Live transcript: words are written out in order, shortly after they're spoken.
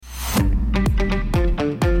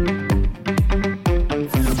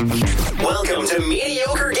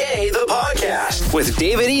with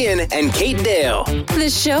David Ian and Kate Dale. The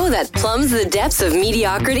show that plumbs the depths of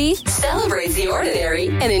mediocrity, celebrates the ordinary,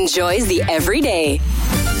 and enjoys the everyday.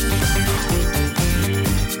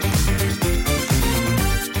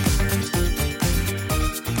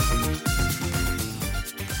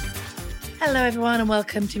 Hello everyone and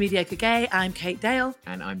welcome to Mediocre Gay. I'm Kate Dale.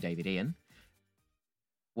 And I'm David Ian.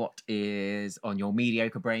 What is on your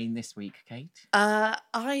mediocre brain this week, Kate?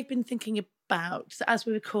 I've been thinking about, so as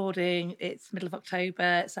we're recording, it's middle of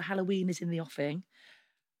October, so Halloween is in the offing.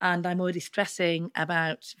 And I'm already stressing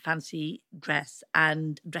about fancy dress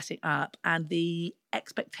and dressing up and the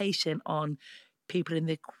expectation on people in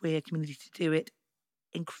the queer community to do it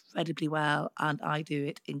incredibly well, and I do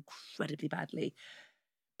it incredibly badly.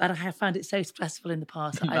 But I have found it so stressful in the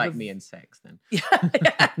past. Like me and sex, then.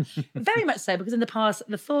 Yeah, very much so, because in the past,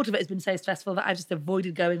 the thought of it has been so stressful that I've just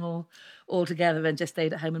avoided going altogether and just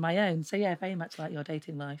stayed at home on my own. So yeah, very much like your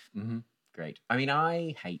dating life. Mm-hmm. Great. I mean,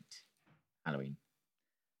 I hate Halloween.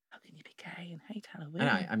 How can you be gay and hate Halloween? I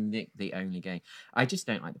know, I'm the only gay. I just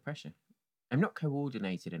don't like the pressure. I'm not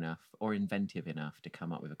coordinated enough or inventive enough to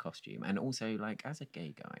come up with a costume. And also, like, as a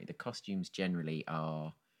gay guy, the costumes generally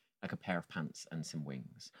are like a pair of pants and some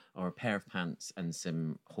wings, or a pair of pants and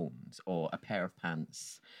some horns, or a pair of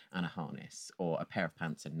pants and a harness, or a pair of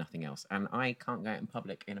pants and nothing else. And I can't go out in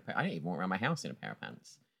public in a pair. I don't even walk around my house in a pair of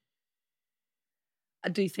pants. I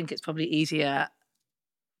do think it's probably easier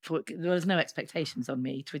there's no expectations on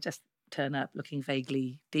me to just turn up looking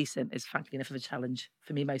vaguely decent is frankly enough of a challenge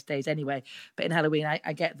for me most days anyway. But in Halloween,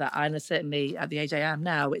 I get that. And certainly at the age I am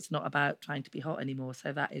now, it's not about trying to be hot anymore.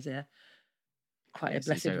 So that is quite a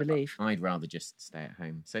blessed relief. I'd rather just stay at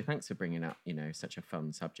home. So thanks for bringing up, such a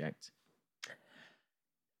fun subject.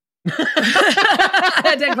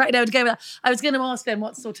 I don't quite know where to go with that. I was going to ask them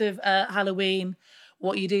what sort of Halloween,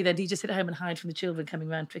 what you do then. Do you just sit at home and hide from the children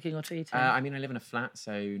coming around tricking or treating? I mean, I live in a flat,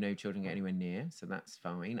 so no children get anywhere near, so that's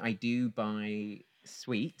fine. I do buy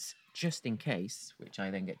sweets, just in case, which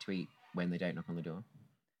I then get to eat when they don't knock on the door.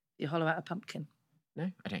 You hollow out a pumpkin?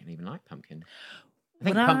 No, I don't even like pumpkin. I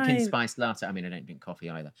think pumpkin spice latte. I mean, I don't drink coffee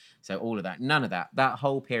either. So all of that, none of that. That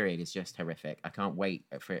whole period is just horrific. I can't wait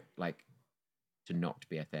for it, to not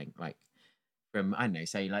be a thing. Like, from, I don't know,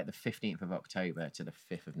 say, the 15th of October to the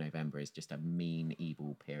 5th of November is just a mean,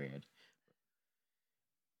 evil period.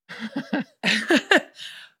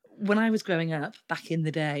 When I was growing up, back in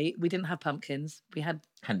the day, we didn't have pumpkins.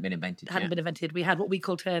 Hadn't been invented. We had what we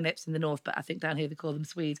call turnips in the north, but I think down here they call them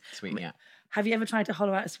swedes. Sweet, yeah. Have you ever tried to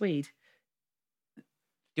hollow out a swede?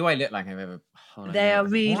 Do I look like I've ever hollowed They out? are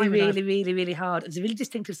really, really, really, really hard. It's a really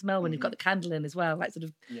distinctive smell when you've got the candle in as well, like sort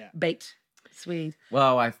of baked swede.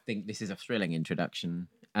 Well, I think this is a thrilling introduction.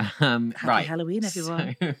 Happy right. Halloween,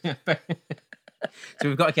 everyone. So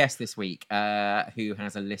we've got a guest this week who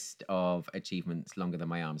has a list of achievements longer than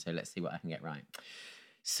my arm. So let's see what I can get right.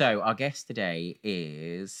 So our guest today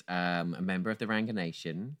is a member of the Ranga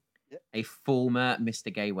Nation, a former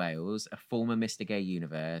Mr. Gay Wales, a former Mr. Gay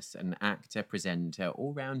Universe, an actor, presenter,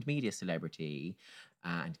 all-round media celebrity,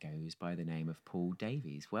 and goes by the name of Paul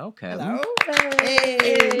Davies. Welcome. Hello. Hey.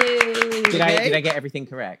 Did I get everything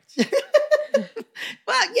correct?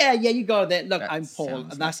 Well, yeah, you got it. Look, That I'm Paul,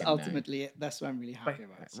 and that's like a no. ultimately it. That's what I'm really happy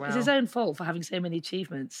about. Well, It's his own fault for having so many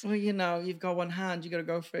achievements. Well, you've got one hand, you got to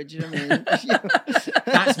go for it. Do you know what I mean?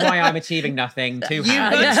 that's why I'm achieving nothing. Two You've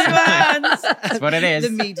hands. got two hands. That's what it is. The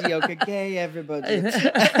mediocre gay, everybody.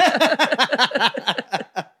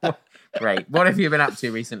 Great. What have you been up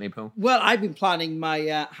to recently, Paul? Well, I've been planning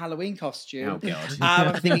my Halloween costume. Oh, God.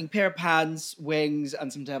 I'm thinking pair of pants, wings,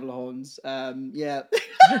 and some devil horns. Yeah.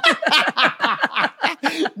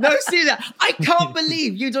 No, seriously, I can't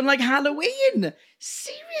believe you don't like Halloween.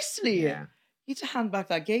 Seriously. Yeah. You need to hand back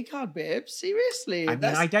that gay card, babe. Seriously. I mean,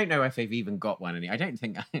 I don't know if they've even got one. I don't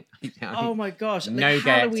think. Oh my gosh. No Like,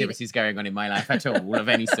 gay Halloween, activities going on in my life at all, of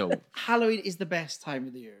any sort. Halloween is the best time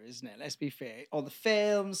of the year, isn't it? Let's be fair. All the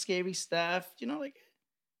films, scary stuff. Do you not like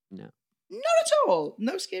it? No. Not at all.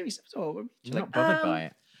 No scary stuff at all. I'm not bothered by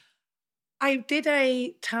it. I did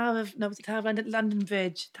a London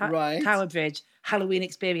Bridge, Right. Tower Bridge Halloween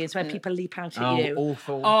experience where people leap out at you.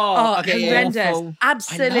 Awful. Oh, okay. Horrendous. Awful. I love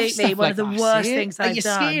Absolutely stuff one like of the that. worst See? things I've It's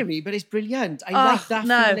done. scary, but it's brilliant. I like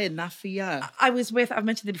that feeling, that fear. I was with, I've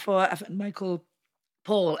mentioned it before, Michael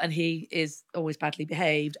Paul, and he is always badly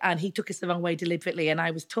behaved, and he took us the wrong way deliberately, and I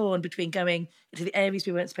was torn between going to the areas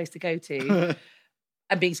we weren't supposed to go to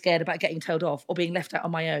and being scared about getting told off or being left out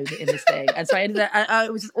on my own in this thing. And so I ended up,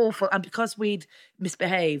 it was just awful. And because we'd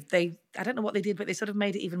misbehaved, I don't know what they did, but they sort of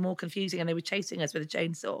made it even more confusing, and they were chasing us with a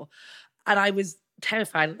chainsaw. And I was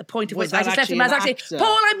terrified at the point of which I just left him. I was actually,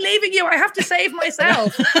 Paul, I'm leaving you. I have to save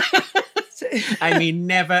myself. I mean,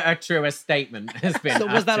 never a truer statement has been So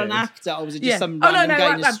was that an uttered. actor, or was it just some Oh, random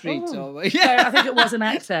guy in the street? No, Or... I think it was an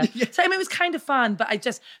actor. So I mean, it was kind of fun, but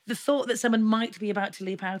the thought that someone might be about to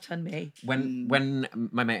leap out on me. When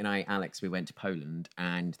my mate and I, Alex, we went to Poland,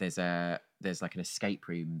 and there's like an escape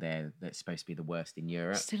room there that's supposed to be the worst in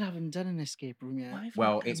Europe. Still haven't done an escape room yet.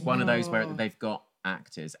 Well, it's one of those where they've got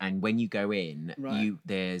actors, and when you go in, Right.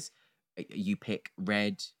 you pick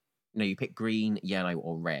red. No, you pick green, yellow,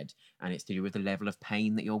 or red, and it's to do with the level of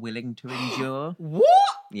pain that you're willing to endure. What?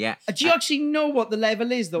 Yeah. Do you actually know what the level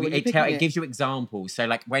is, though? When It gives you examples. So,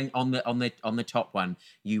 like when on the top one,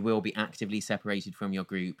 you will be actively separated from your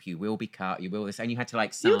group. You will be cut. You will this, and you had to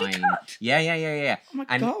like sign. You'll be cut? Yeah. Oh my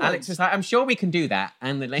And God. Alex was like, "I'm sure we can do that."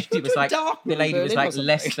 And the lady was like, dark room Berlin or something.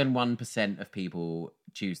 less than 1% of people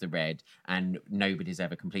choose the red, and nobody's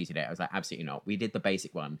ever completed it. I was like, absolutely not. We did the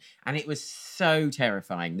basic one, and it was so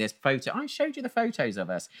terrifying. There's photo. I showed you the photos of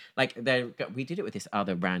us. Like we did it with this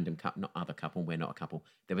other random couple. Not other couple. We're not a couple.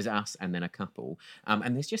 There was us and then a couple.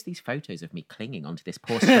 And there's just these photos of me clinging onto this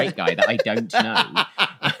poor straight guy that I don't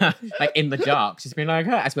know. Like in the dark, just being like,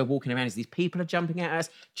 as we're walking around, as these people are jumping at us,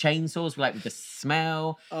 chainsaws, like with the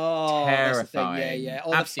smell. Oh, terrifying. That's the thing. Yeah.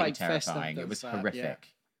 All Absolutely the Fight Fest stuff terrifying. It does was that, horrific. yeah.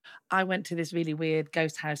 I went to this really weird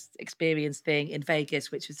ghost house experience thing in Vegas,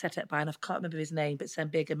 which was set up by, and I can't remember his name, but some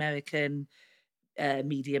big American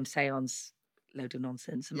medium seance, load of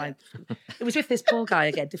nonsense. And it was with this Paul guy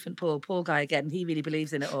again, different Paul guy again, and he really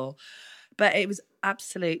believes in it all. But it was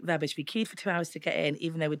absolute rubbish. We queued for 2 hours to get in,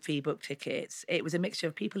 even though we'd pre-booked tickets. It was a mixture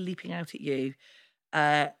of people leaping out at you,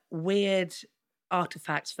 weird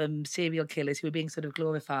artifacts from serial killers who were being sort of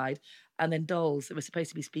glorified, and then dolls that were supposed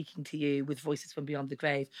to be speaking to you with voices from beyond the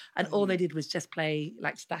grave. And all they did was just play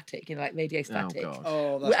like static, like radio static. God.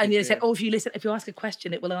 Oh, that's And good they said, fear. if you ask a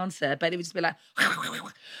question, it will answer. But it would just be like,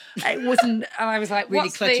 it wasn't. And I was like, Really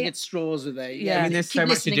what's clutching the... at straws with it. Yeah. I mean, there's Keep so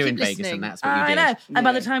much to listening, do in keep Vegas, listening. and that's what you I did. know. And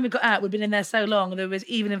by the Yeah. time we got out, we'd been in there so long. There was,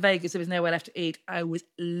 even in Vegas, there was nowhere left to eat. I was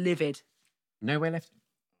livid. Nowhere left.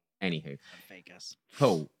 Anywho, Vegas.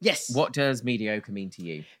 Paul. Yes. What does mediocre mean to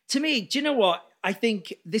you? To me, do you know what? I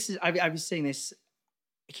think this is, I was saying this,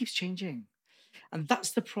 it keeps changing. And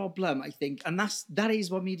that's the problem, I think. And that is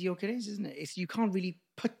what mediocre is, isn't it? It's, you can't really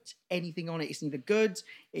put anything on it. It's neither good.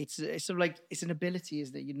 It's sort of like, it's an ability,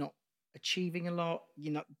 isn't it? You're not achieving a lot.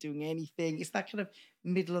 You're not doing anything. It's that kind of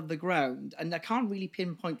middle of the ground. And I can't really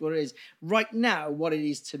pinpoint what it is. Right now, what it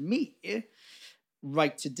is to me,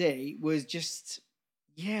 right today, was just...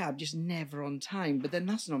 yeah, I'm just never on time. But then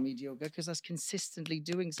that's not mediocre because that's consistently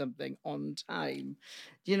doing something on time.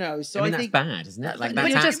 You know, so I mean, I that's think bad, isn't it? Like, But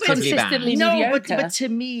that's you're just actively consistently bad. no, mediocre. but to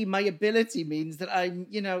me, my ability means that I'm,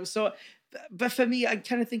 you know, so. But for me, I'm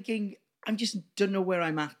kind of thinking I'm just don't know where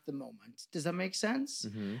I'm at the moment. Does that make sense?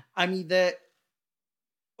 Mm-hmm. I'm either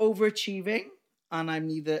overachieving and I'm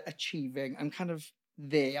neither achieving. I'm kind of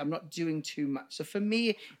there. I'm not doing too much. So for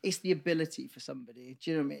me, it's the ability for somebody.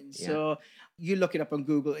 Do you know what I mean? Yeah. So you look it up on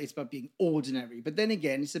Google, it's about being ordinary. But then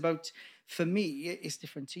again, it's about, for me, it's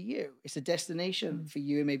different to you. It's a destination. For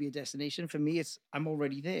you, it may be a destination. For me, it's I'm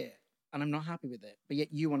already there and I'm not happy with it. But yet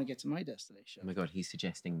you want to get to my destination. Oh my God, he's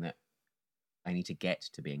suggesting that I need to get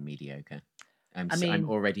to being mediocre. I'm mean-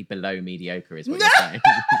 already below mediocre, is what you're saying.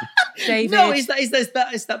 David, No, it's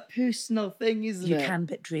that personal thing, isn't you it? can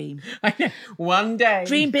but dream. I know. One day.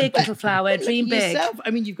 Dream big, little flower. Look Dream at big. yourself.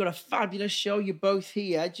 I mean, you've got a fabulous show. You're both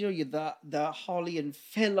here. Do you know, you're the Holly and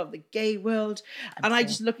Phil of the gay world. And I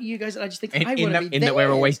just look at you guys and I just think, I want to be there. In that we're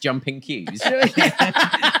always jumping queues.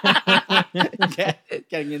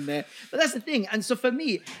 Getting in there. But that's the thing. And so for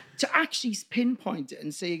me, to actually pinpoint it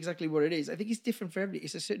and say exactly what it is, I think it's different for everybody.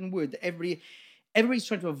 It's a certain word that everybody's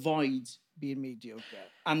trying to avoid being mediocre.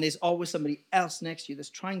 And there's always somebody else next to you that's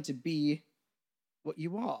trying to be what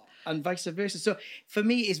you are, and vice versa. So for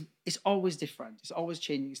me, it's always different. It's always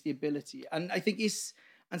changing. It's the ability. And I think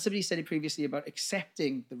and somebody said it previously about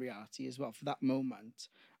accepting the reality as well for that moment.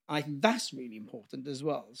 I think that's really important as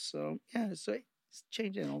well. So yeah, so it's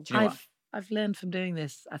changing all the Do you know time. I've learned from doing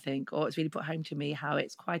this, I think, or it's really put home to me how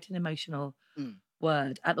it's quite an emotional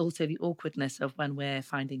word, and also the awkwardness of when we're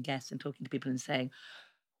finding guests and talking to people and saying,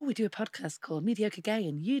 oh, we do a podcast called Mediocre Gay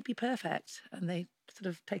and you'd be perfect. And they sort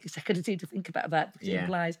of take a second or two to think about that because it Yeah.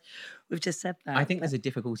 implies we've just said that. I think there's a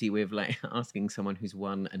difficulty with like asking someone who's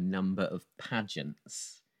won a number of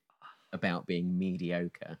pageants about being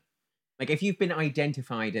mediocre. Like if you've been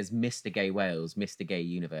identified as Mr. Gay Wales, Mr. Gay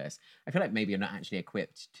Universe, I feel like maybe you're not actually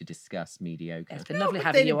equipped to discuss mediocre. It's been lovely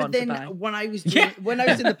having you on. But then Goodbye. when I was doing, when I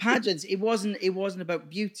was in the pageants, it wasn't about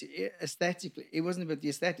beauty aesthetically. It wasn't about the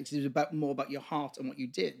aesthetics. It was more about your heart and what you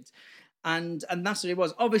did. And that's what it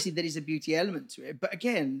was. Obviously, there is a beauty element to it, but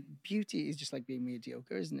again, beauty is just like being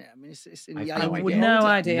mediocre, isn't it? I mean, it's in the eye of the would no beholder.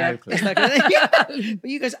 idea. No clue. It's like, but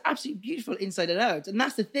you guys are absolutely beautiful inside and out, and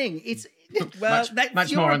that's the thing. It's well, that's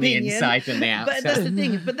much your more on the opinion, inside than the outside. But that's the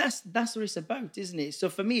thing. But that's what it's about, isn't it? So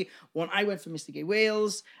for me, when I went for Mr. Gay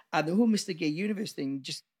Wales, the whole Mr. Gay Universe thing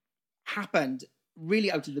just happened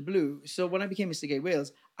really out of the blue. So when I became Mr. Gay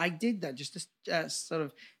Wales, I did that just to sort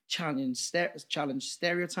of challenge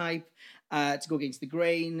stereotype, to go against the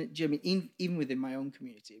grain. Do you know what I mean? Even within my own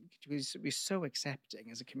community, because we're so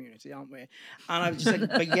accepting as a community, aren't we? And I was just like,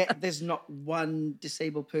 but yet there's not one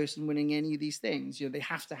disabled person winning any of these things. You know, they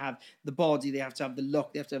have to have the body, they have to have the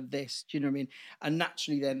look, they have to have this. Do you know what I mean? And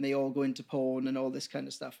naturally, then they all go into porn and all this kind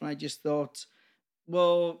of stuff. And I just thought,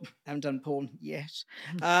 well, I haven't done porn yet.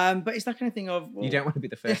 But it's that kind of thing of... Well, You don't want to be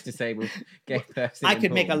the first disabled gay person. I in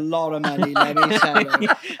could make a porn. lot of money, let me tell you.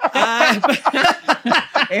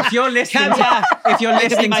 If you're listening, Come if you're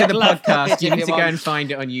listening my to the glove podcast, puppet you if need you to go want. and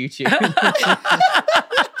find it on YouTube.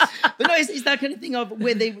 But no, it's that kind of thing of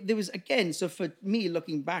where there was, again, so for me,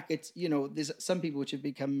 looking back at, you know, there's some people which have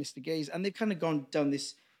become Mr. Gays, and they've kind of gone down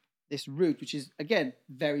this route, which is, again,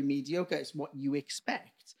 very mediocre. It's what you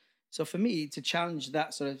expect. So for me, to challenge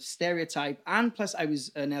that sort of stereotype, and plus I was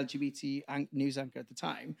an LGBT news anchor at the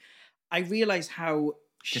time, I realized how...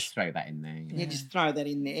 Just throw that in there. Yeah, just throw that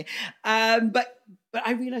in there. But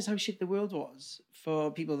I realized how shit the world was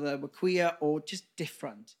for people that were queer or just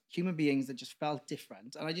different, human beings that just felt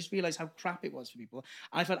different. And I just realized how crap it was for people.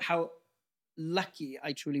 And I felt how lucky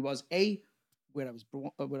I truly was. Where I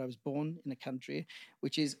was born in a country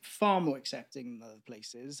which is far more accepting than other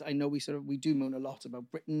places. I know we do moan a lot about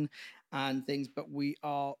Britain and things, but we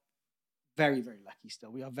are very, very lucky still.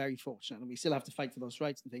 We are very fortunate, and we still have to fight for those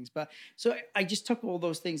rights and things. But so I just took all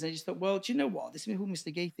those things and I just thought, well, do you know what? This is who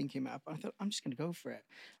Mr. Gay thing came up. And I thought, I'm just going to go for it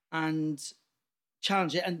and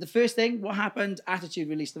challenge it. And the first thing, what happened? Attitude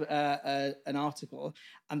released an article,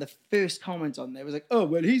 and the first comment on there was like, "Oh,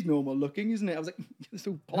 well, he's normal looking, isn't it?" I was like, "There's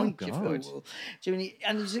no point, you God. fool." Do you mean?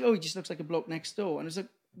 And he was like, "Oh, he just looks like a bloke next door." And I was like,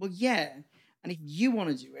 "Well, yeah. And if you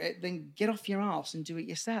want to do it, then get off your arse and do it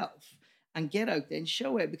yourself." And get out there and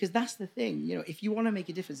show it, because that's the thing. You know, if you want to make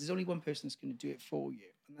a difference, there's only one person that's going to do it for you,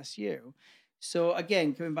 and that's you. So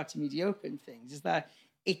again, coming back to mediocre and things, is that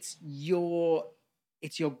it's your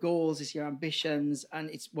goals, it's your ambitions, and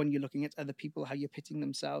it's when you're looking at other people, how you're pitting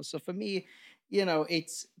themselves. So for me, you know,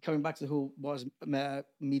 it's coming back to who was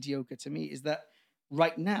mediocre to me, is that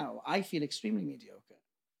right now I feel extremely mediocre.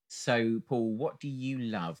 So, Paul, what do you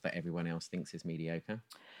love that everyone else thinks is mediocre?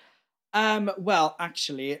 Well,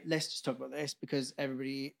 actually, let's just talk about this, because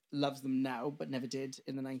everybody loves them now, but never did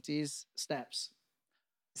in the 90s. Steps.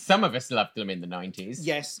 Some of us loved them in the 90s.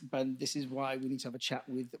 Yes, but this is why we need to have a chat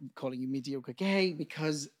with calling you mediocre gay,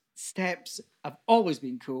 because Steps have always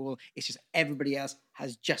been cool. It's just everybody else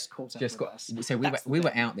has just caught up with us. So That's we the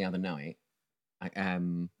were thing. out the other night.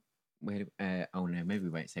 Oh no, maybe we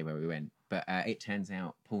won't say where we went. But it turns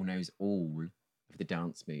out Paul knows all of the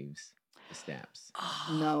dance moves. The Steps.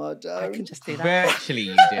 No, I don't. I can just do that. Virtually,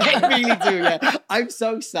 you do. I really do, yeah. I'm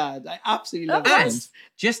so sad. I absolutely love And it.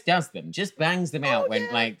 just does them, just bangs them out when,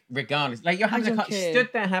 like, regardless. Like, you're having don't care. stood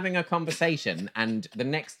there having a conversation, and the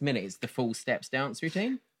next minute it's the full Steps dance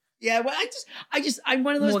routine. Yeah, well, I'm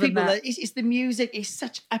one of those More than people that. that it's the music. It's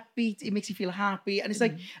such upbeat. It makes you feel happy, and it's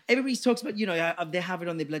like everybody talks about. You know, they have it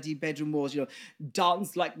on their bloody bedroom walls. You know,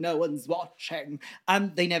 dance like no one's watching,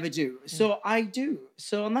 and they never do. So I do.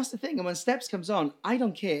 So, and that's the thing. And when Steps comes on, I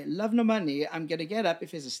don't care. Love no money. I'm gonna get up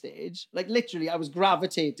if there's a stage. Like literally, I was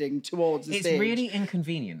gravitating towards the It's stage. really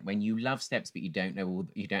inconvenient when you love Steps, but you don't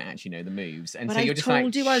actually know the moves, and But so I you're just told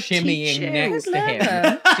like you I'd teach shimmying you. next to him,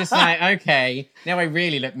 Clever. just like, okay, now I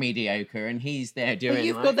really look mediocre, and he's there doing. But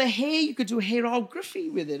you've like, got the hair. You could do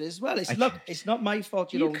hairography with it as well. It's look. could. It's not my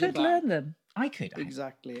fault. You could learn them. I could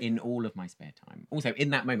Exactly. in all of my spare time. Also, in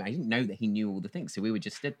that moment, I didn't know that he knew all the things, so we were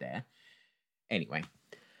just stood there. Anyway,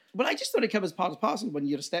 Well, I just thought it comes part and parcel. When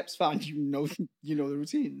you're a Steps fan, you know the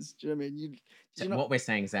routines. Do you know what I mean? so what we're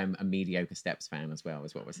saying is I'm a mediocre Steps fan as well,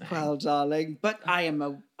 is what we're saying. Well, darling, but I'm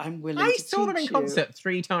willing I to saw them in teach you. concert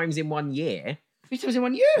 3 times in 1 year. 3 times in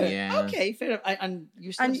 1 year? Yeah. Okay, fair enough. And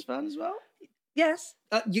you're a Steps fan as well? Yes.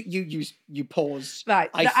 You paused. Right,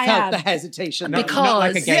 I I felt am. the hesitation. Because- Not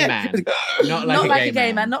like a gay Yeah. man. Not Not like a gay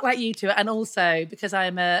man. man, not like you two, and also because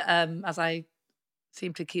I'm as I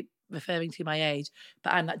seem to keep referring to my age,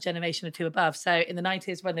 but I'm that generation or two above. So in the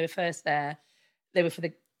 90s when they were first there, they were for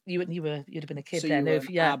the you'd have been a kid So then. you're if-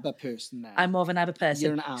 an yeah. ABBA person then. I'm more of an ABBA person.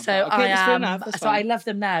 You're an ABBA. So Okay, I that's fair am. enough, that's So I fine. love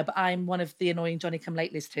them now, but I'm one of the annoying Johnny Come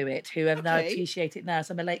Latelys to it, who have now Okay. appreciate it now.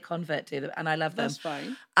 So I'm a late convert to them, and I love them. That's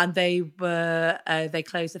fine. And they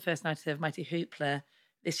closed the first night of Mighty Hoopla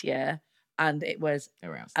this year, and it was They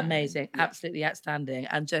were outstanding. amazing, absolutely outstanding,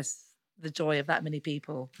 and just the joy of that many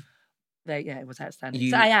people. It was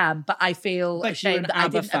outstanding. So I am, but I feel But you're ashamed an that I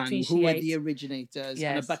ABBA didn't fan, appreciate. who are the originators, and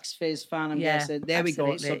a Yes. Bucks Fizz fan, I'm Yeah, guessing. There we go.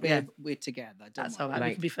 So absolutely, yeah. we're together. Don't That's worry. all right.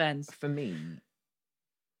 We can be friends. For me,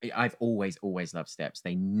 I've always loved Steps.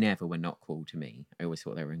 They never were not cool to me. I always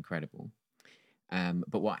thought they were incredible.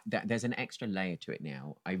 But there's an extra layer to it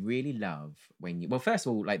now. I really love well, first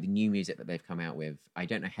of all, like the new music that they've come out with. I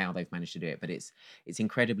don't know how they've managed to do it, but it's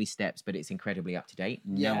incredibly Steps, but it's incredibly up to date.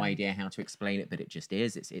 No Yeah. idea how to explain it, but it just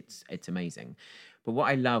is. It's amazing. But what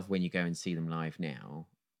I love when you go and see them live now,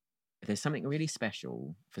 there's something really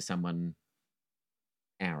special for someone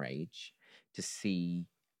our age to see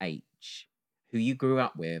H, who you grew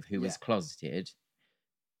up with, who was closeted,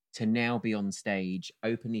 to now be on stage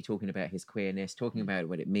openly talking about his queerness, talking about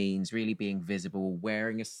what it means, really being visible,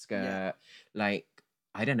 wearing a skirt. Like,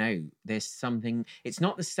 I don't know, there's something, it's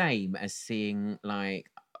not the same as seeing like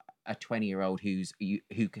a 20-year-old who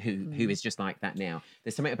is just like that now.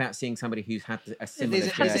 There's something about seeing somebody who's had a similar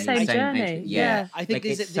There's journey. the same journey. age. Yeah. I think Like,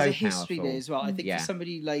 there's it's a so history powerful. there as well. I think Yeah. for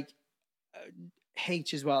somebody like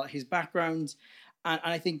H as well, his background, and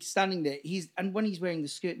I think standing there, and when he's wearing the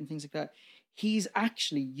skirt and things like that, he's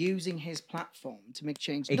actually using his platform to make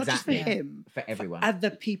change, not just for Exactly. him, For everyone. other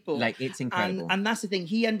people. Like, it's incredible. And that's the thing.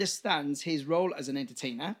 He understands his role as an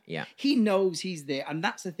entertainer. Yeah. He knows he's there, and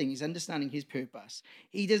that's the thing. He's understanding his purpose.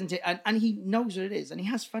 He doesn't, and he knows what it is, and he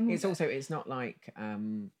has fun with It's it. also, it's not like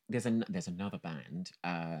there's another band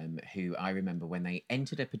who I remember when they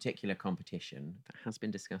entered a particular competition that has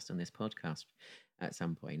been discussed on this podcast at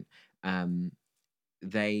some point.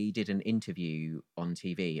 They did an interview on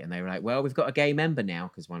TV and they were like, well, we've got a gay member now,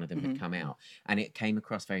 because one of them had come out, and it came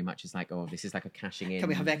across very much as like, oh, this is like a cashing in. Can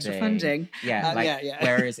we have extra thing. funding? Yeah, yeah.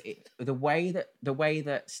 Whereas the way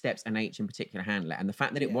that Steps and H in particular handle it, and the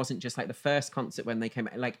fact that it wasn't just like the first concert when they came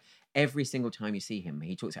out, like every single time you see him,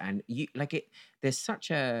 he talks, and you like it. There's such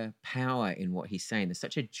a power in what he's saying. There's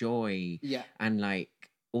such a joy, and like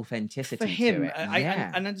authenticity For him, to it.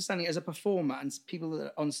 and understanding as a performer and people that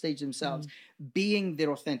are on stage themselves, being their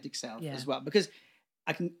authentic self as well. Because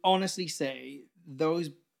I can honestly say those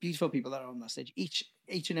beautiful people that are on that stage, each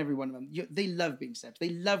and every one of them, they love being Steps. They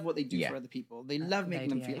love what they do for other people. They love making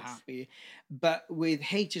them feel happy. But with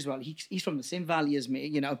H as well, he's from the same valley as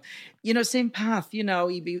me, same path. He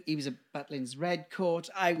was a Butlins Red Court.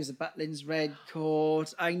 I was a Butlins Red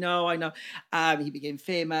Court. I know. He became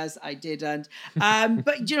famous. I didn't. But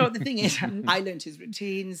the thing is, I learned his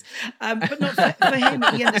routines. But not for him.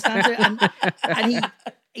 He understands it, and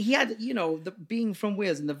he had, being from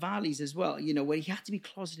Wales and the valleys as well, where he had to be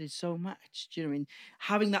closeted so much. Do you know what I mean?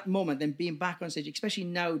 Having that moment, then being back on stage, especially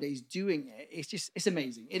nowadays, doing it, it's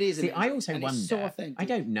amazing. It is. See, amazing. I also And wonder. it's so authentic. I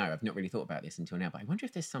don't know. I've not really thought about this until now, but I wonder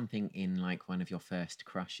if there's something in like one of your first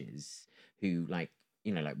crushes who, like,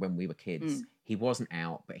 like when we were kids, he wasn't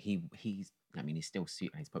out, but he's. I mean, he's still.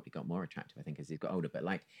 He's probably got more attractive, I think, as he's got older. But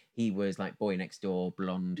like, he was like boy next door,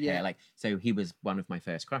 blonde hair, like. So he was one of my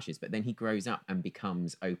first crushes. But then he grows up and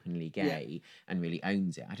becomes openly gay and really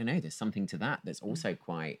owns it. I don't know. There's something to that that's also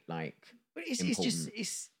quite like. But it's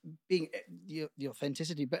being the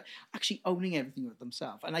authenticity, but actually owning everything with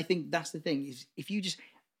themselves. And I think that's the thing, is if you just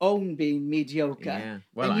own being mediocre,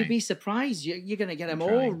 then you'd be surprised. You're going to get them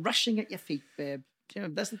all rushing at your feet, babe.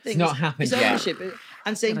 That's the thing. It's not happened it's yet. ownership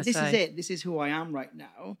and saying, this is it. This is who I am right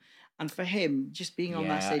now. And for him, just being on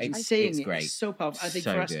that stage and saying it is so powerful. I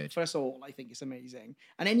think for us all, I think it's amazing.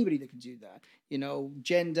 And anybody that can do that,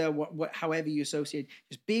 gender, however you associate,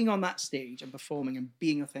 just being on that stage and performing and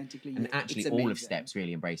being authentically. And actually, all of Steps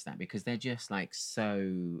really embrace that, because they're just like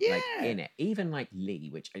so like in it. Even like Lee,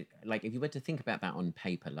 which like if you were to think about that on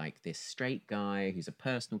paper, like this straight guy who's a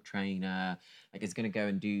personal trainer, like is going to go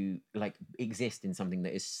and do like exist in something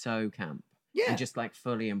that is so camp, and just like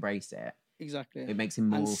fully embrace it. Exactly. It makes him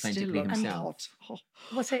more authentically himself.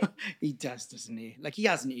 What's it? He does, doesn't he? Like, he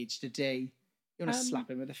hasn't aged a day. You want to slap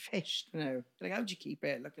him with a fish? Like, how'd you keep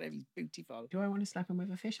it? Look at him, he's beautiful. Do I want to slap him with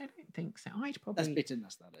a fish? I don't think so. I'd probably. That's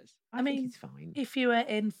bitterness, that is. I mean, he's fine. If you were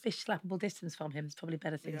in fish slappable distance from him, it's probably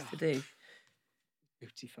better things to do.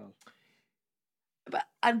 Beautiful. But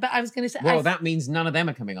I was going to say. Well, that means none of them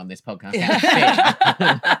are coming on this podcast.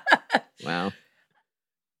 Wow.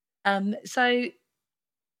 So.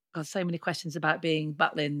 Got so many questions about being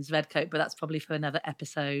Butlins Redcoat, but that's probably for another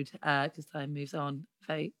episode because time moves on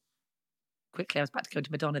very quickly. I was about to go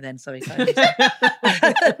to Madonna then, sorry. Time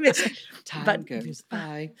But- goes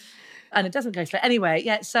by. And it doesn't go slow. Anyway,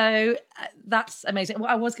 yeah, so that's amazing. What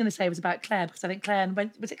I was going to say was about Claire, because I think Claire,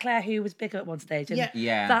 was it Claire who was bigger at one stage? And Yeah.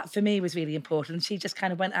 Yeah. that for me was really important. She just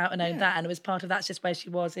kind of went out and owned Yeah. that, and it was part of that's just where she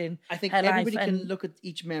was in I think her everybody life. can And look at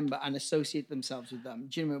each member and associate themselves with them.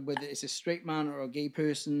 Do you know, whether it's a straight man or a gay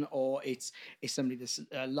person, or it's somebody that's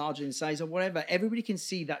larger in size or whatever. Everybody can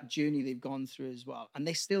see that journey they've gone through as well, and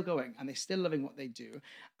they're still going and they're still loving what they do,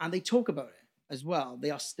 and they talk about it as well.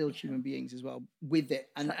 They are still human beings as well with it,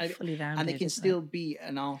 and like fully and they rounded, can isn't still be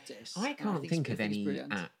an artist. I And can't think of it's any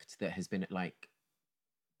brilliant. act that has been like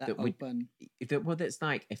that would- open. that's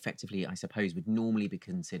like effectively, I suppose, would normally be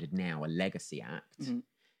considered now a legacy act. Mhm.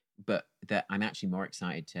 But that I'm actually more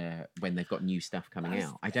excited to when they've got new stuff coming That's-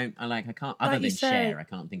 out. I can't Like other you than say, Cher, I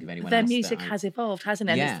can't think of anyone their else. music that has evolved,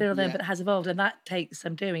 hasn't it? And Yeah. it's still there, Yeah. but it has evolved, and that takes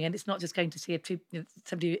some doing. And it's not just going to see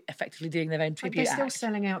somebody effectively doing their own But tribute they're still act.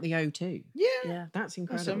 selling out the O2. Yeah. Yeah. That's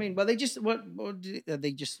incredible. That's what I mean. Well, they just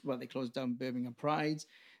they closed down Birmingham Pride.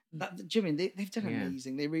 Jimmy, they've done Yeah.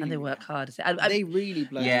 amazing. They really And they really work have. hard. They really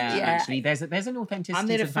bloody Yeah, do. Yeah. actually, there's an authenticity And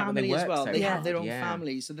they're to a the fact that they family as work well. so They hard. have their own yeah.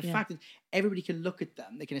 families. So the Yeah. fact that everybody can look at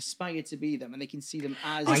them, they can aspire to be them, and they can see them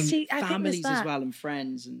as I think there's families as that. well and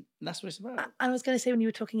friends, and that's what it's about. I was going to say when you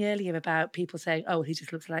were talking earlier about people saying, "Oh, he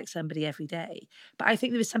just looks like somebody every day," but I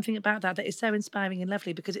think there is something about that is so inspiring and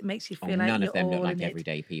lovely because it makes you Oh, feel like none you're of them look all like in it.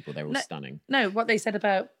 everyday people. They're all No. stunning. No, what they said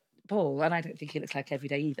about Paul, and I don't think he looks like every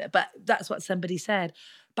day either, but that's what somebody said.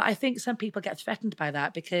 But I think some people get threatened by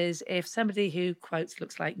that because if somebody who quotes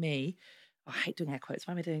looks like me, I hate doing air quotes.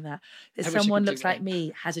 Why am I doing that? If I wish I someone could do looks like that.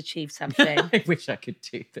 me has achieved something, I wish I could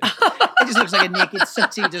do that. It just looks like a naked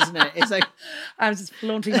sooty, doesn't it? It's like I'm just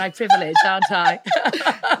flaunting my privilege, aren't I?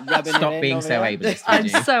 rubbing Stop it in being over so there. ableist, I'm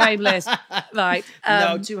would you? so aimless. Right.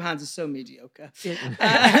 No, 2 hands are so mediocre.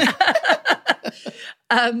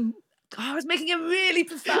 I was making a really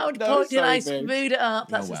profound No, point and I sorry, babe. screwed it up.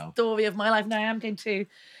 That's Oh, well. the story of my life. Now I am going to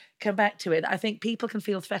come back to it. I think people can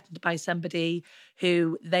feel threatened by somebody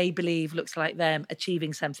who they believe looks like them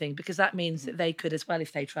achieving something because that means that they could as well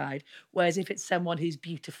if they tried. Whereas if it's someone who's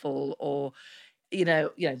beautiful or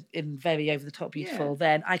in very over the top beautiful,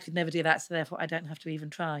 then I could never do that. So therefore, I don't have to even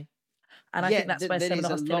try. And I think that's where some of the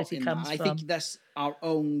hostility comes I from. think that's our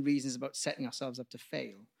own reasons about setting ourselves up to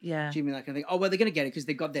fail. Yeah. Do you mean that kind of thing? Oh, well, they're going to get it because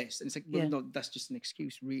they've got this. And it's like, well, Yeah. no, that's just an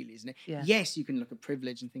excuse, really, isn't it? Yeah. Yes, you can look at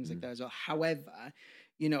privilege and things like that as well. However,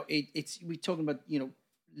 it's we're talking about,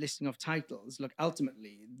 listing of titles. Look,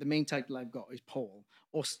 ultimately, the main title I've got is Paul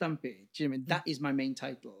or Stumpy. Do you know what I mean? That is my main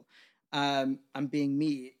title. And being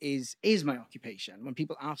me is my occupation. When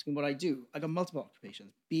people ask me what I do, I got multiple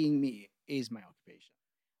occupations. Being me is my occupation.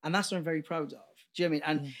 And that's what I'm very proud of. Do you know what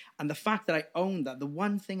I mean? And the fact that I own that, the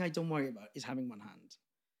one thing I don't worry about is having one hand,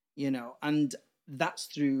 and that's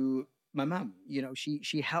through my mum.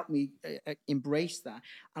 She helped me embrace that,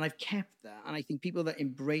 and I've kept that. And I think people that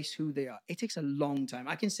embrace who they are, it takes a long time.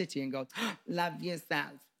 I can sit here and go, love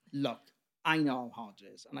yourself. Look, I know how hard it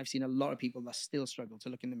is. And I've seen a lot of people that still struggle to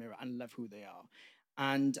look in the mirror and love who they are.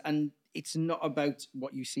 And it's not about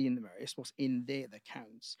what you see in the mirror. It's what's in there that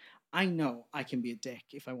counts. I know I can be a dick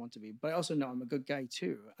if I want to be, but I also know I'm a good guy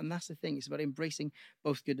too. And that's the thing. It's about embracing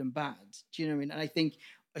both good and bad. Do you know what I mean? And I think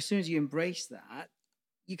as soon as you embrace that,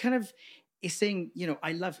 you kind of, it's saying,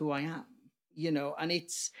 I love who I am, and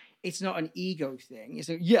it's not an ego thing. It's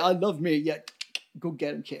like, yeah, I love me. Yeah, go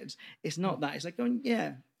get him, kids. It's not that. It's like going,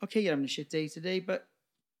 yeah, okay, you're having a shit day today, but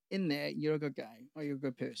in there, you're a good guy or you're a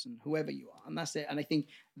good person, whoever you are. And that's it. And I think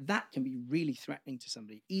that can be really threatening to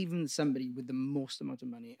somebody, even somebody with the most amount of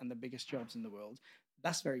money and the biggest jobs in the world.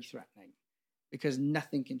 That's very threatening because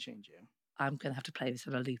nothing can change you. I'm going to have to play this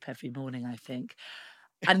on a loop every morning, I think.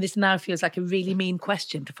 And this now feels like a really mean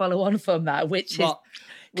question to follow on from that, which is...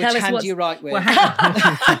 Which hand do you write with? Well, hang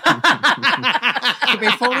on.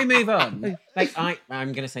 Before we move on,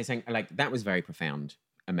 I'm going to say something like that was very profound,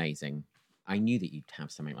 amazing. I knew that you'd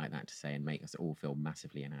have something like that to say and make us all feel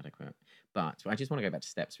massively inadequate. But I just want to go back to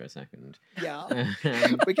steps for a second. Yeah.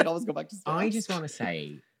 We can always go back to steps. I just want to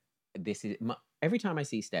say, every time I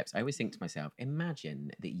see steps, I always think to myself,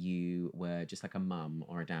 imagine that you were just like a mum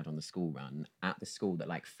or a dad on the school run at the school that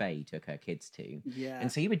like Faye took her kids to. Yeah.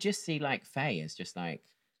 And so you would just see like Faye as just like...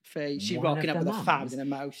 Faye, she's one rocking of up the with a mums. fag in her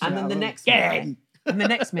mouth. And then the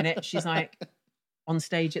next minute, she's like on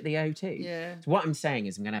stage at the O2. Yeah. So what I'm saying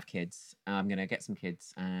is I'm going to have kids. I'm going to get some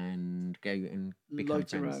kids and go and become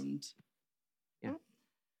Loiter friends. around. Yeah.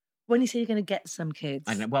 When you say you're going to get some kids.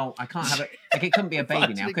 I don't know. Well, I can't have it. Like, it couldn't be a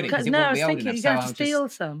baby now, could it? Because it No, I wouldn't was be old thinking enough. you're So going I'll to steal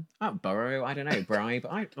some. borrow. I don't know. Bribe.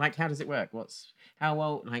 How does it work? How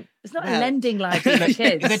well? Like, It's not a lending library for the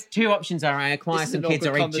kids. two options are I acquire This is some an kids,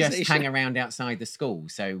 or awkward I just hang conversation. around outside the school.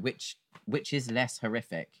 So which is less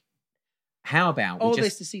horrific? How about All we this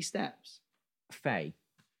just to see steps. Faye?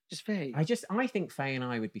 Just Faye. I think Faye and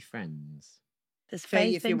I would be friends. Does Faye,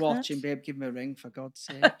 Faye if you're think watching, that? babe, give him a ring, for God's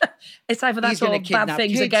sake. It's either He's that's or gonna bad kidnap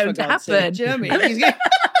things are kids, going for to God's happen. sake. Do you know what I mean? He's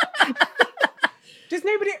gonna... Does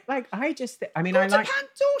nobody like? I just. I mean, Go I to like.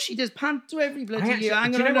 Panto. She does Panto every bloody year. Do you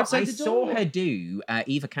Hanging know around what? outside I the saw door. her do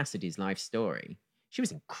Eva Cassidy's life story. She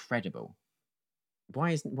was incredible.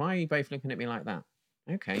 Why are you both looking at me like that?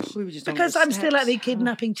 Okay. We were just talking Because about I'm still steps. at the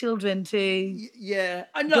kidnapping children to Yeah.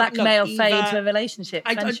 And blackmail look, Faye Eva- into a relationship,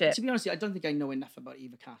 friendship. to be honest, I don't think I know enough about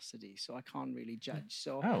Eva Cassidy, so I can't really judge.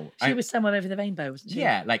 So She was somewhere over the rainbow, wasn't she?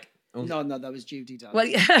 Yeah, like. no, that was Judy. Darling. Well,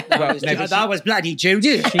 yeah. That was bloody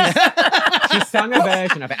Judy. She sung a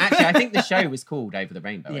version of it. Actually, I think the show was called Over the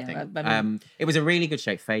Rainbow. I Yeah, think I mean- it was a really good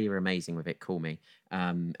show. Faye, you're amazing with it. Call me.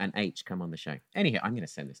 And H, come on the show. Anyhow, I'm going to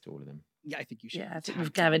send this to all of them. Yeah, I think you should. Yeah, I think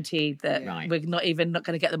we've guaranteed that Right. we're not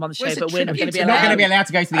going to get them on the show, Well, it's a but we're not going to tribute be to allowed. Not going to be allowed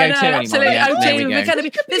to go to the I O2 know, anymore. absolutely. Yeah, there O2. we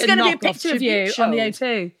go. There's going to be a knockoff picture of you tribute on the show.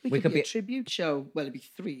 O2. We could be a tribute show. Well, it'd be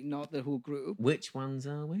 3, not the whole group. Which ones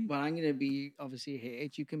are we? Well, I'm going to be obviously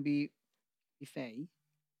H. You can be Faye.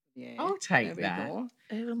 Yeah. I'll take there we that. go.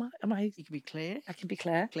 Who am I? You can be Claire. I can be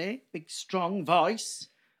Claire. Claire, big strong voice.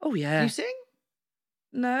 Oh, Can yeah. you sing?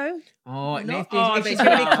 No. Oh, No. if Oh, she's I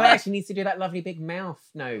going to be bet- Claire, she needs to do that lovely big mouth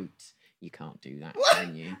note. You can't do that, What?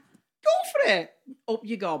 can you? Go for it. Up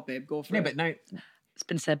you go, babe. Go for No, it. but no. It's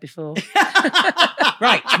been said before.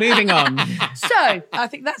 Right, moving on. So I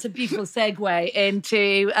think that's a beautiful segue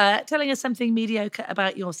into telling us something mediocre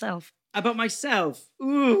about yourself. About myself.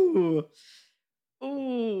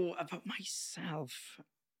 Ooh, about myself.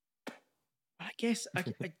 I guess I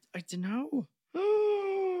don't know.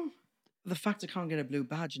 The fact I can't get a blue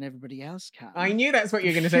badge and everybody else can. I knew that's what you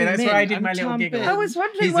were going to say. That's why I did my little tamping. giggle. I was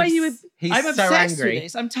wondering why you would. He's I'm so obsessed angry. with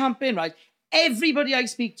this. I'm tamping, right? Everybody I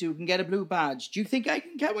speak to can get a blue badge. Do you think I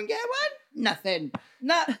can get one? Nothing.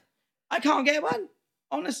 No, I can't get one.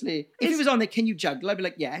 Honestly, if it was on there, can you juggle? I'd be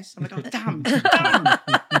like, yes. I'm like, oh, damn.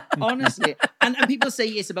 Honestly. And people say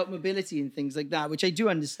it's about mobility and things like that, which I do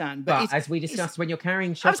understand. But But as we discussed, when you're carrying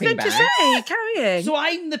I was shopping going bags... to say, carrying. so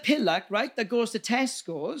I'm the pillock, right, that goes to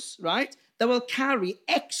Tesco's, right, that will carry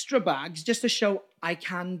extra bags just to show I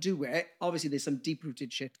can do it. Obviously, there's some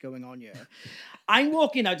deep-rooted shit going on here. I'm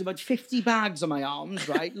walking out about 50 bags on my arms,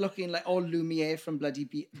 right, looking like all Lumiere from bloody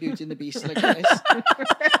Beauty and the Beast like this.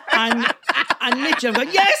 And literally, I'm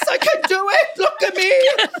like, yes, I can do it. Look at me.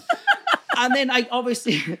 And then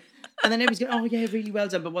and then everybody's going, oh, yeah, really well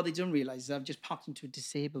done. But what they don't realise is I've just parked into a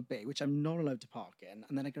disabled bay, which I'm not allowed to park in.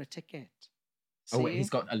 And then I got a ticket. Oh, See? he's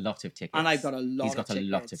got a lot of tickets. And I've got a lot He's got of a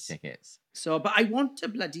lot of tickets. tickets. So, but I want a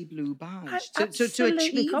bloody blue badge I to absolutely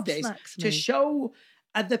achieve this, gobsmacks to me. show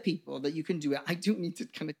other people that you can do it. I do need to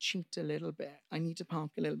kind of cheat a little bit. I need to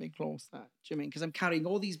park a little bit closer. Do you know what I mean? Because I'm carrying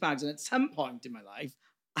all these bags, and at some point in my life,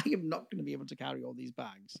 I am not going to be able to carry all these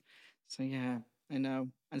bags. So yeah, I know.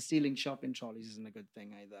 And stealing shopping trolleys isn't a good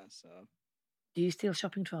thing either. So Do you steal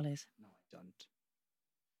shopping trolleys? no, I don't.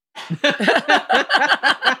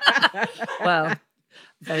 Well,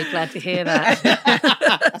 very glad to hear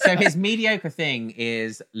that. So his mediocre thing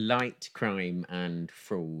is light crime and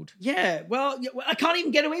fraud. Yeah, well, I can't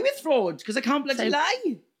even get away with fraud because I can't bloody So-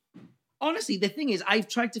 lie. Honestly, the thing is, I've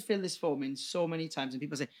tried to fill this form in so many times, and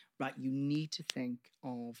people say, right, you need to think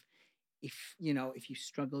of if you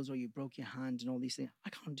struggled or you broke your hand and all these things.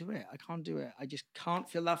 I can't do it. I just can't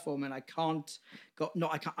fill that form, and I can't go. No,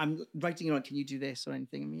 I can't. I'm writing it on. Can you do this or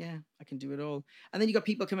anything? I mean, yeah, I can do it all. And then you got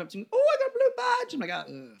people come up to me. Oh, I got a blue badge. I'm like,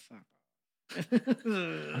 oh, fuck.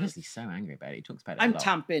 Honestly, so angry about it. He talks about it I'm a lot.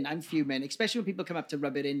 tamping, I'm fuming, especially when people come up to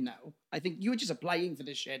rub it in now. I think you were just applying for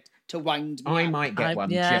this shit to wind me I up. might get one.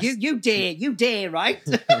 yeah. Just... You dare, right?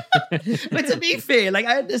 But to be fair, like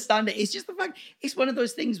I understand it. It's just the fact it's one of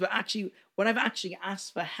those things where actually, when I've actually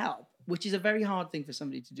asked for help, which is a very hard thing for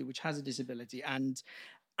somebody to do, which has a disability, and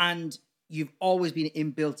you've always been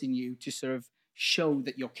inbuilt in you to sort of show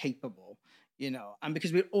that you're capable. And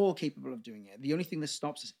because we're all capable of doing it, the only thing that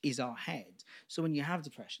stops us is our head. So when you have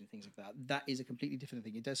depression and things like that, that is a completely different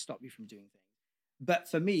thing. It does stop you from doing things. But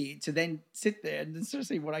for me to then sit there and sort of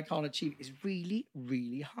say what I can't achieve is really,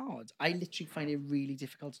 really hard. I literally find it really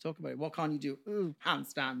difficult to talk about it. What can't you do? Ooh,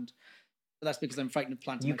 handstand. But that's because I'm frightened of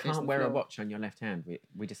planting You my face on can't the wear a floor. watch on your left hand.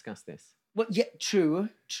 We discussed this. Well, yeah, true.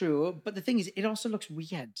 But the thing is, it also looks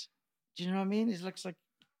weird. Do you know what I mean? It looks like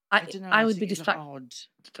I don't know. I would be think it's distracted,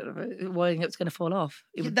 odd. worrying it's going to fall off.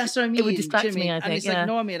 It Yeah, would, that's what I mean. It would Do you know distract what I me, mean? I And think. it's Yeah. like,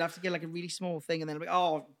 normally I'd have to get like a really small thing and then I'm like,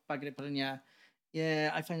 oh, bag it, put in,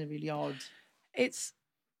 Yeah, I find it really odd. It's,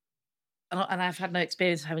 and I've had no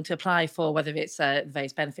experience of having to apply for whether it's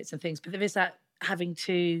various benefits and things, but there is that having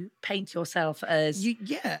to paint yourself as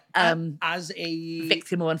As a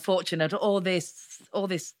victim or unfortunate, all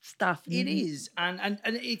this stuff. It is, and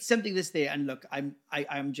it's something that's there. And look,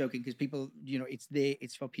 I'm joking because people, it's there.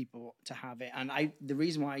 It's for people to have it. And the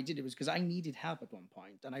reason why I did it was because I needed help at one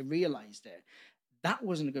point, and I realized that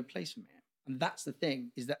wasn't a good place for me. And that's the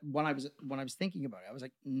thing, is that when I was thinking about it, I was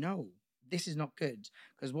like, no, this is not good,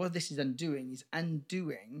 because what this is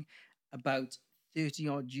undoing about 30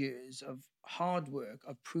 odd years of hard work,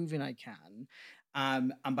 of proving I can.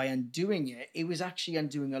 And by undoing it, it was actually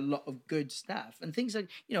undoing a lot of good stuff and things like,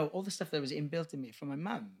 all the stuff that was inbuilt in me from my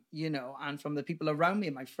mum, and from the people around me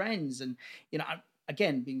and my friends. And,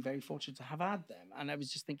 again, being very fortunate to have had them. And I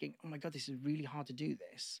was just thinking, oh my God, this is really hard to do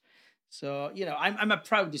this. So, I'm a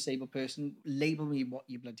proud disabled person. Label me what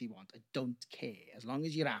you bloody want. I don't care. As long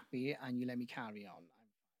as you're happy and you let me carry on.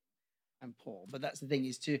 I'm Paul. But that's the thing,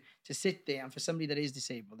 is to sit there, and for somebody that is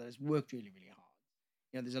disabled, that has worked really, really hard.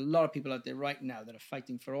 There's a lot of people out there right now that are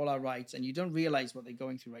fighting for all our rights, and you don't realize what they're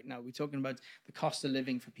going through right now. We're talking about the cost of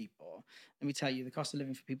living for people. Let me tell you, the cost of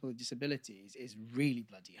living for people with disabilities is really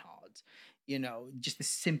bloody hard. Just the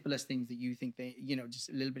simplest things that you think just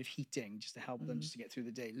a little bit of heating just to help them just to get through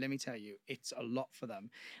the day. Let me tell you, it's a lot for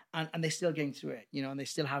them. And they're still getting through it, and they're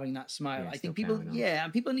still having that smile. I think people,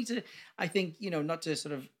 and people need to, I think, not to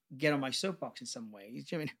sort of get on my soapbox in some ways. Do you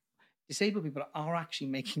know what I mean? Disabled people are actually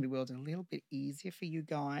making the world a little bit easier for you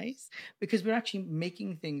guys, because we're actually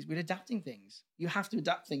making things, we're adapting things. You have to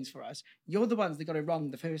adapt things for us. You're the ones that got it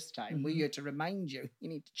wrong the first time. Mm-hmm. We're here to remind you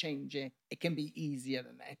need to change it. It can be easier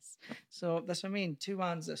than this. So that's what I mean. 2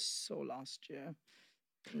 hands are so last year.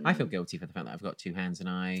 I feel guilty for the fact that I've got 2 hands and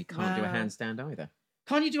I can't do a handstand either.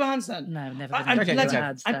 Can't you do a handstand? No, never. I'm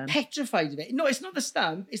petrified of it. No, it's not the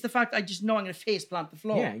stamp. It's the fact I just know I'm going to face plant the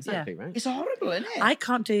floor. Yeah, exactly, right. It's horrible, isn't it? I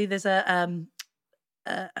can't do. There's a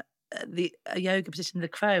yoga position, the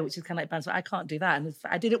crow, which is kind of like balance. I can't do that, and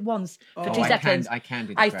I did it once for 2 seconds. I can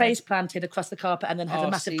do the I crow. face planted across the carpet and then had a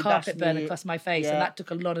massive carpet burn across my face, and that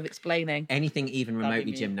took a lot of explaining. Anything even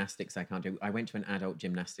remotely gymnastics I can't do. I went to an adult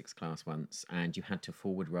gymnastics class once, and you had to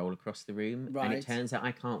forward roll across the room, and it turns out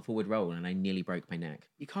I can't forward roll, and I nearly broke my neck.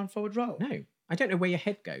 You can't forward roll? No, I don't know where your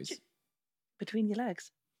head goes. Between your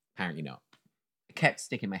legs? Apparently not. I kept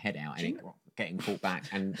sticking my head out and getting pulled back,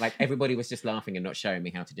 and like everybody was just laughing and not showing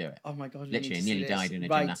me how to do it. Oh my God! Literally, I nearly died in a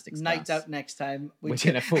gymnastics night class. Out next time. We're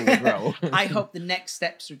in a forward roll. I hope the next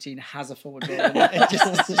steps routine has a forward roll in it.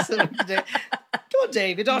 Just so we can do. Come on,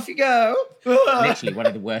 David, off you go. Literally one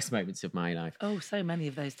of the worst moments of my life. Oh, so many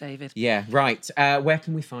of those, David. Yeah, right. Where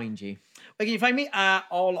can we find you? Where can you find me?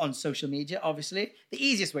 All on social media, obviously. The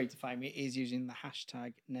easiest way to find me is using the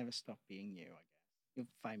hashtag #NeverStopBeingYou. I guess you'll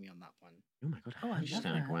find me on that one. Oh my God, I love hashtag,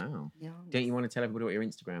 that. wow. Yeah. Don't you want to tell everybody what your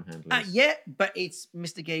Instagram handle is? Yeah, but it's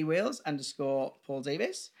Mr. Gay Wales _Paul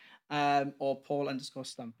Davies. Or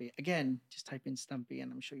Paul_Stumpy. Again, just type in Stumpy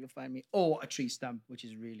and I'm sure you'll find me. Or a tree stump, which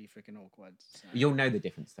is really freaking awkward. So. You'll know the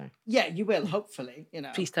difference though. Yeah, you will, hopefully.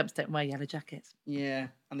 Tree stumps don't wear yellow jackets. Yeah,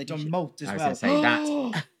 and they don't molt as well. I was going to say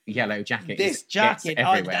that yellow jacket this jacket,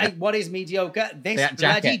 everywhere. What is mediocre? This that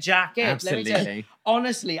bloody jacket. Absolutely. Let me tell you,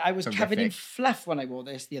 honestly, I was covered in Horrific. fluff when I wore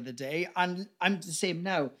this the other day, and I'm the same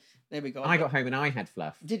now. There we go. I got home and I had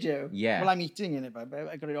fluff. Did you? Yeah. Well, I'm eating in it, but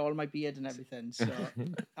I got it all in my beard and everything. So,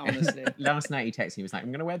 honestly. Last night he texted me, he was like, I'm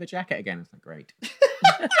going to wear the jacket again. I was like, great.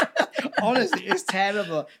 Honestly, it's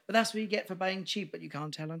terrible. But that's what you get for buying cheap, but you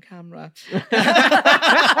can't tell on camera.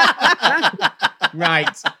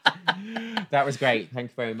 Right. That was great.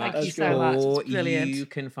 Thank you very much. Thank you so much. It's brilliant. You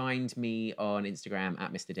can find me on Instagram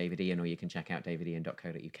at Mr. David Ian, or you can check out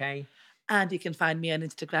davidian.co.uk. And you can find me on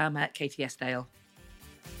Instagram at Katie S. Dale.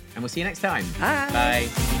 And we'll see you next time. Bye. Bye.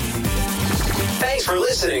 Thanks for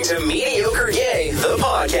listening to Mediocre Gay, the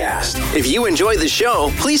podcast. If you enjoyed the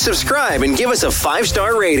show, please subscribe and give us a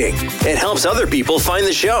 5-star rating. It helps other people find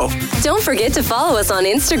the show. Don't forget to follow us on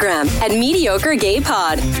Instagram at Mediocre Gay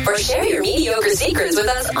Pod, or share your mediocre secrets with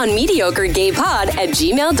us on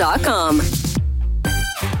mediocregaypod@gmail.com.